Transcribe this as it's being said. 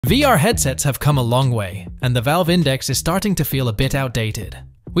VR headsets have come a long way, and the Valve Index is starting to feel a bit outdated.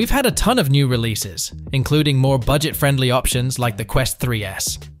 We've had a ton of new releases, including more budget-friendly options like the Quest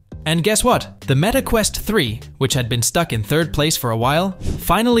 3S. And guess what? The Meta Quest 3, which had been stuck in third place for a while,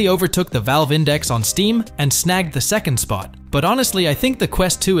 finally overtook the Valve Index on Steam and snagged the second spot. But honestly, I think the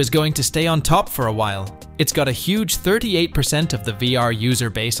Quest 2 is going to stay on top for a while. It's got a huge 38% of the VR user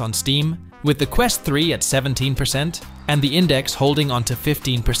base on Steam, with the Quest 3 at 17% and the Index holding onto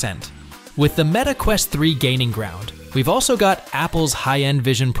 15%. With the Meta Quest 3 gaining ground, we've also got Apple's high-end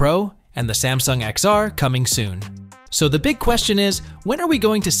Vision Pro and the Samsung XR coming soon. So the big question is, when are we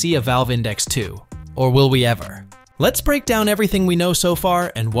going to see a Valve Index 2? Or will we ever? Let's break down everything we know so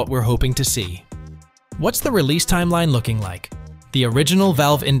far and what we're hoping to see. What's the release timeline looking like? The original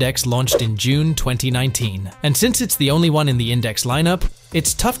Valve Index launched in June 2019, and since it's the only one in the Index lineup,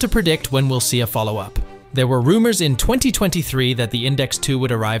 it's tough to predict when we'll see a follow-up. There were rumors in 2023 that the Index 2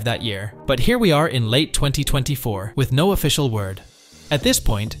 would arrive that year, but here we are in late 2024 with no official word. At this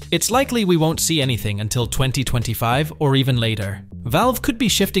point, it's likely we won't see anything until 2025 or even later. Valve could be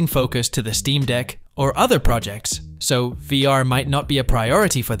shifting focus to the Steam Deck or other projects, so VR might not be a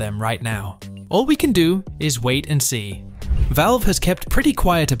priority for them right now. All we can do is wait and see. Valve has kept pretty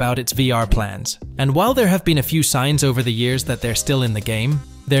quiet about its VR plans, and while there have been a few signs over the years that they're still in the game,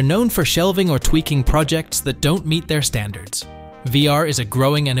 they're known for shelving or tweaking projects that don't meet their standards. VR is a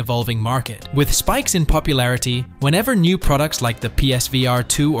growing and evolving market, with spikes in popularity whenever new products like the PSVR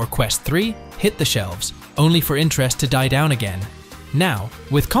 2 or Quest 3 hit the shelves, only for interest to die down again. Now,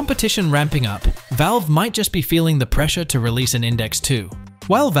 with competition ramping up, Valve might just be feeling the pressure to release an Index 2.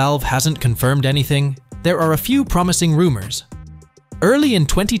 While Valve hasn't confirmed anything, there are a few promising rumors. Early in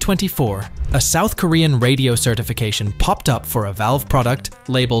 2024, a South Korean radio certification popped up for a Valve product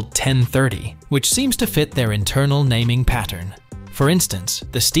labeled 1030, which seems to fit their internal naming pattern. For instance,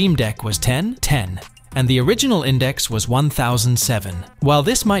 the Steam Deck was 1010, and the original Index was 1007. While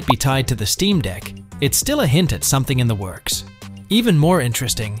this might be tied to the Steam Deck, it's still a hint at something in the works. Even more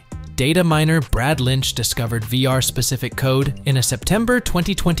interesting, data miner Brad Lynch discovered VR-specific code in a September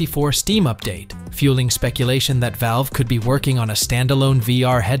 2024 Steam update, fueling speculation that Valve could be working on a standalone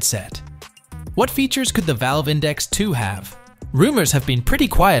VR headset. What features could the Valve Index 2 have? Rumors have been pretty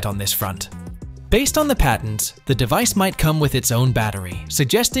quiet on this front. Based on the patents, the device might come with its own battery,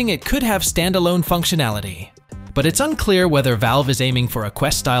 suggesting it could have standalone functionality. But it's unclear whether Valve is aiming for a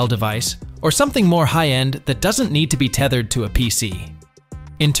Quest-style device or something more high-end that doesn't need to be tethered to a PC.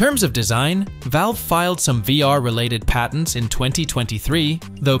 In terms of design, Valve filed some VR-related patents in 2023,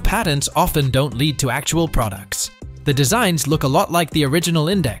 though patents often don't lead to actual products. The designs look a lot like the original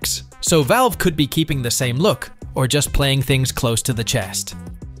Index, so Valve could be keeping the same look, or just playing things close to the chest.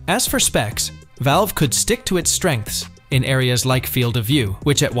 As for specs, Valve could stick to its strengths in areas like field of view,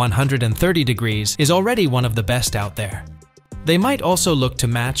 which at 130 degrees is already one of the best out there. They might also look to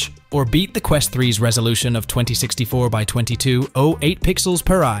match or beat the Quest 3's resolution of 2064 by 2208 pixels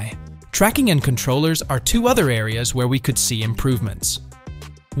per eye. Tracking and controllers are two other areas where we could see improvements.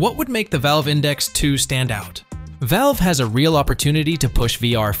 What would make the Valve Index 2 stand out? Valve has a real opportunity to push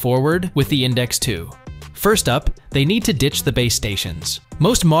VR forward with the Index 2. First up, they need to ditch the base stations.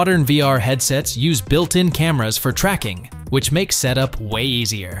 Most modern VR headsets use built-in cameras for tracking, which makes setup way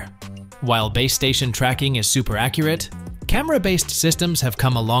easier. While base station tracking is super accurate, camera-based systems have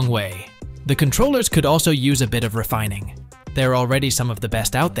come a long way. The controllers could also use a bit of refining. They're already some of the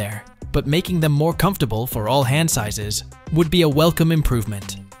best out there, but making them more comfortable for all hand sizes would be a welcome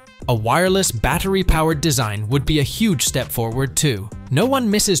improvement. A wireless, battery-powered design would be a huge step forward too. No one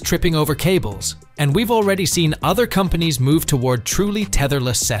misses tripping over cables, and we've already seen other companies move toward truly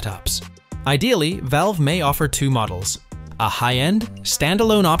tetherless setups. Ideally, Valve may offer two models: a high-end,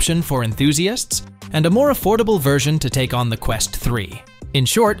 standalone option for enthusiasts, and a more affordable version to take on the Quest 3. In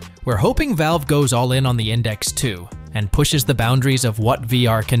short, we're hoping Valve goes all in on the Index 2 and pushes the boundaries of what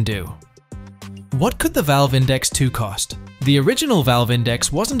VR can do. What could the Valve Index 2 cost? The original Valve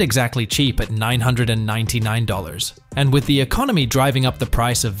Index wasn't exactly cheap at $999, and with the economy driving up the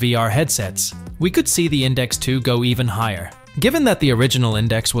price of VR headsets, we could see the Index 2 go even higher. Given that the original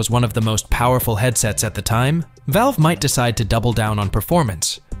Index was one of the most powerful headsets at the time, Valve might decide to double down on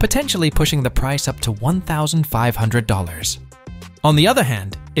performance, potentially pushing the price up to $1,500. On the other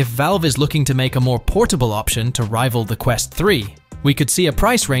hand, if Valve is looking to make a more portable option to rival the Quest 3, we could see a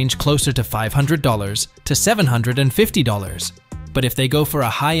price range closer to $500 to $750. But if they go for a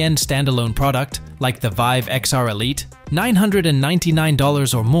high-end standalone product like the Vive XR Elite,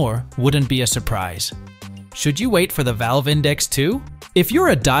 $999 or more wouldn't be a surprise. Should you wait for the Valve Index 2? If you're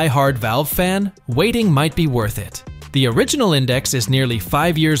a die-hard Valve fan, waiting might be worth it. The original Index is nearly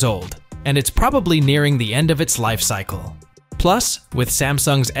 5 years old, and it's probably nearing the end of its life cycle. Plus, with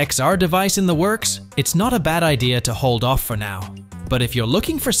Samsung's XR device in the works, it's not a bad idea to hold off for now. But if you're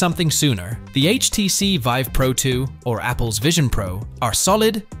looking for something sooner, the HTC Vive Pro 2 or Apple's Vision Pro are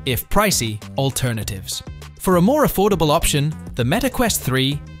solid, if pricey, alternatives. For a more affordable option, the Meta Quest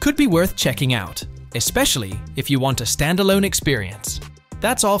 3 could be worth checking out, especially if you want a standalone experience.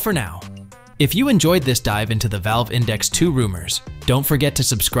 That's all for now. If you enjoyed this dive into the Valve Index 2 rumors, don't forget to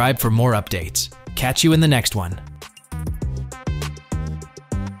subscribe for more updates. Catch you in the next one.